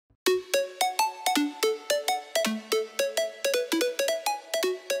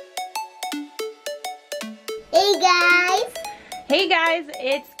Hey guys,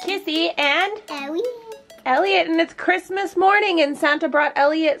 it's Kissy and Elliot, and it's Christmas morning and Santa brought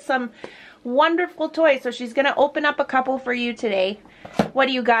Elliot some wonderful toys, so she's gonna open up a couple for you today. What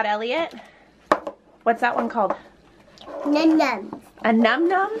do you got, Elliot? What's that one called? Num Nums. A Num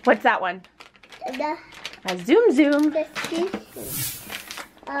Num? What's that one? The A Zoom Zoom.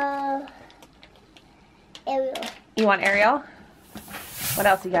 Ariel. You want Ariel? What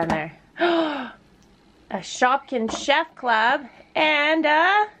else you got in there? A Shopkins Chef Club and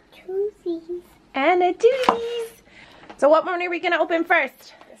a Twozies. and a Twozies. So what one are we gonna open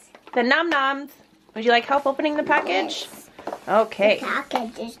first? The Num Nums. Would you like help opening the package? Yes. Okay. The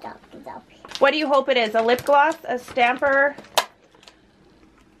package is up. What do you hope it is? A lip gloss, a stamper?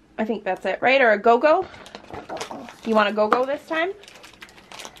 I think that's it, right? Or a go-go? You want a go-go this time?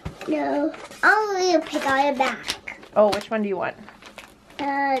 No, I'll really pick out it back. Oh, which one do you want?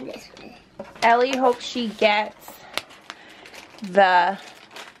 This one. Ellie hopes she gets the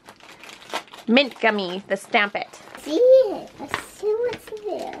mint gummy, the Stamp It. See it. Let's see what's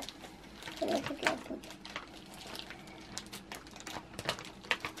there.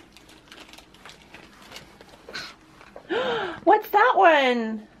 What's that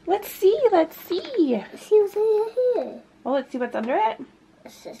one? Let's see, let's see. Let's see what's in here. Well, let's see what's under it.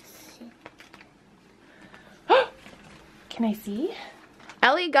 Let's just see. Can I see?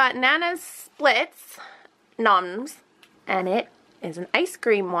 Ellie got Nana's Splits Noms, and it is an ice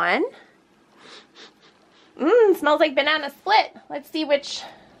cream one. Mmm, smells like banana split. Let's see which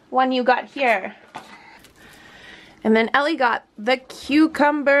one you got here. And then Ellie got the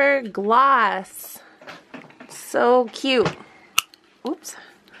cucumber gloss. So cute. Oops.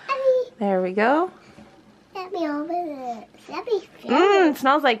 Ellie, There we go. let me open it. Let me feel Mmm,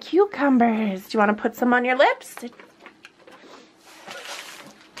 smells like cucumbers. Do you want to put some on your lips?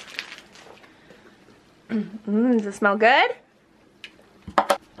 Mmm, does it smell good?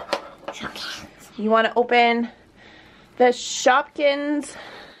 You want to open the Shopkins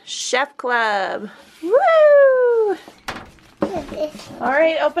Chef Club. Woo!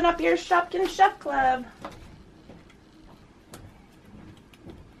 Alright, open up your Shopkins Chef Club.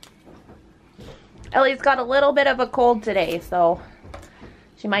 Ellie's got a little bit of a cold today, so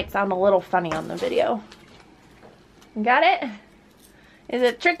she might sound a little funny on the video. You got it? Is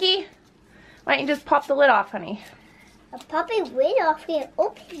it tricky? Why don't you just pop the lid off, honey? I'll pop it right off here.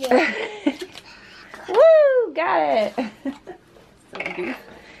 Open it. Woo! Got it.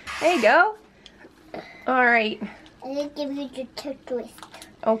 There you go. Alright. I'm going to give you the checklist.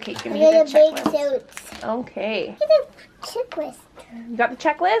 Okay, give I'm me going the to make checklist. notes. Okay. Get a checklist. You got the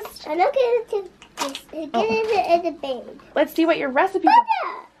checklist? I'm not going to get it in the bag. Let's see what your recipe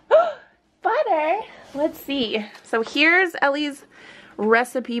is. Butter! Let's see. So here's Ellie's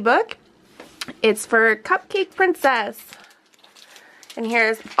recipe book. It's for Cupcake Princess. And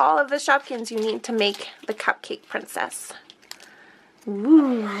here's all of the Shopkins you need to make the Cupcake Princess.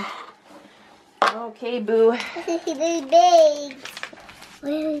 Ooh. Okay, boo. This is the bag.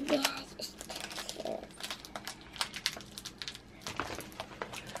 Where is that?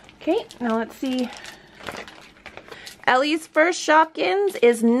 Okay, now let's see. Ellie's first Shopkins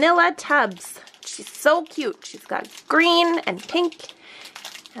is Nilla Tubbs. She's so cute. She's got green and pink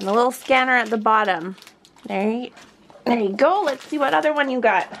and a little scanner at the bottom. There you go. Let's see what other one you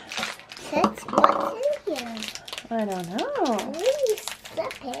got. That's what's in here. I don't know. Really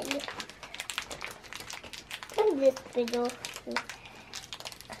stepping. Look at this video.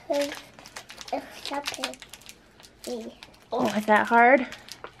 Oh, is that hard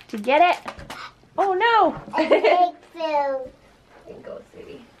to get it? Oh no! Big food. There you go,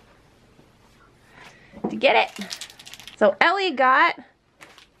 sweetie. To get it. So Ellie got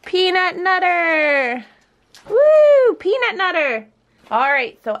Peanut Nutter. Woo! Peanut Nutter.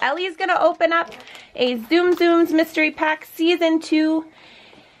 Alright, so Ellie's going to open up a Tsum Tsums Mystery Pack Season 2.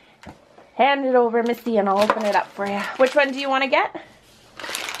 Hand it over, Missy, and I'll open it up for you. Which one do you want to get?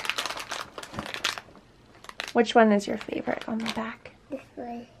 Which one is your favorite on the back? This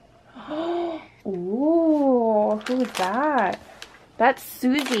way. Ooh, who's that? That's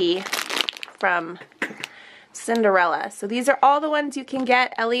Susie from Cinderella. So these are all the ones you can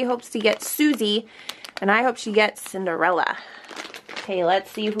get. Ellie hopes to get Susie, and I hope she gets Cinderella. Okay,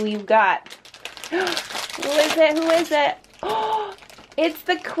 let's see who you've got. Who is it? Who is it? Oh, it's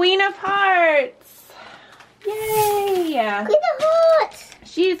the Queen of Hearts. Yay! Queen of Hearts.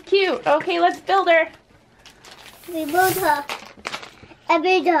 She's cute. Okay, let's build her. We build her. I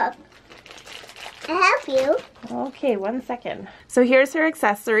build her. I help you. Okay, 1 second. So here's her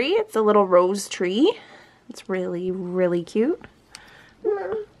accessory. It's a little rose tree. It's really, really cute.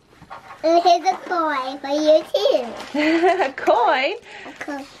 Mom. And here's a coin for you too. A coin?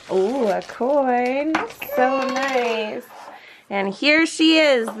 Okay. Ooh, a coin. So nice. And here she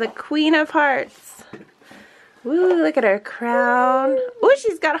is, the Queen of Hearts. Ooh, look at her crown. Ooh,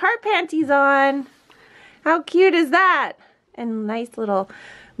 she's got heart panties on. How cute is that? And nice little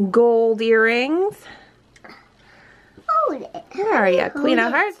gold earrings. Hold it. Where are you, Queen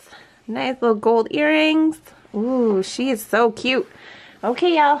of Hearts? Nice little gold earrings. Ooh, she is so cute.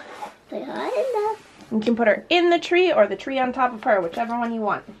 Okay, y'all. Put her in there. You can put her in the tree or the tree on top of her, whichever one you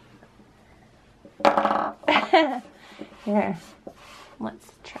want. Here,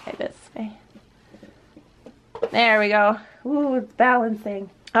 let's try this way. There we go. Ooh, it's balancing.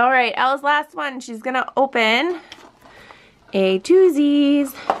 All right, Elle's last one. She's gonna open a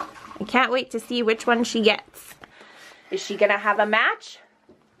Twozies. I can't wait to see which one she gets. Is she gonna have a match?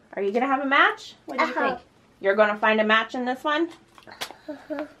 Are you gonna have a match? What do you think? You're gonna find a match in this one?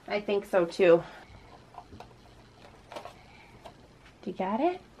 I think so too. You got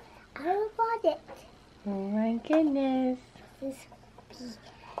it? I don't want it. Oh my goodness. This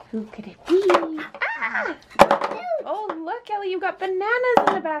Who could it be? Ah! Oh, look, Ellie, you got bananas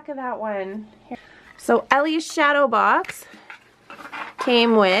in the back of that one. Here. So Ellie's shadow box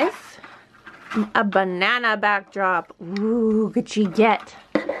came with a banana backdrop. Ooh, could she get?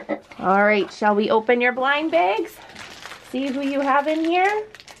 All right, shall we open your blind bags? See who you have in here?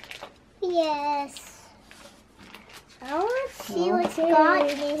 Yes. I want to see what's got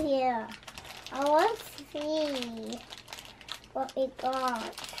in here. I want to see what we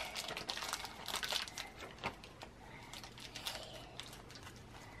got.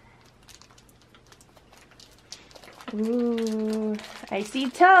 Ooh, I see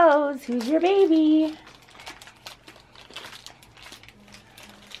toes. Who's your baby?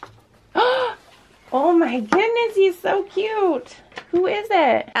 Oh my goodness, he's so cute. Who is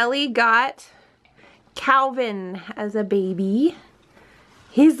it? Ellie got Calvin as a baby.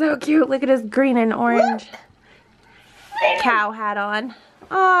 He's so cute. Look at his green and orange cow hat on.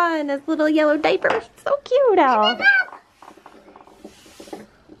 Oh, and his little yellow diaper. So cute, Al.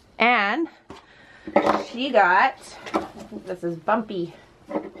 And she got, I think this is Bumpy.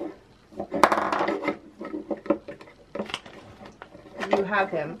 You have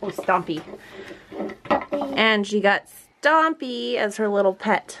him. Oh, Stompy. And she got Stompy as her little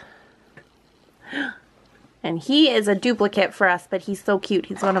pet. And he is a duplicate for us, but he's so cute.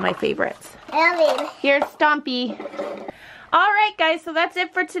 He's one of my favorites. Ellie. Here's Stompy. Alright guys, so that's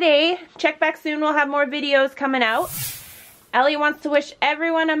it for today. Check back soon. We'll have more videos coming out. Ellie wants to wish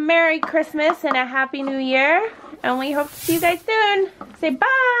everyone a Merry Christmas and a Happy New Year. And we hope to see you guys soon. Say bye.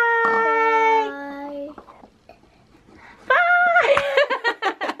 Bye.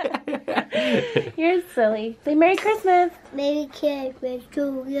 You're silly. Say Merry Christmas. Merry Christmas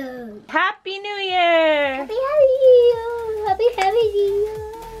to you. Happy New Year. Happy New Year. Happy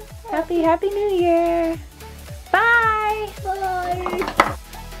New Year. Happy New Year. Bye. Bye.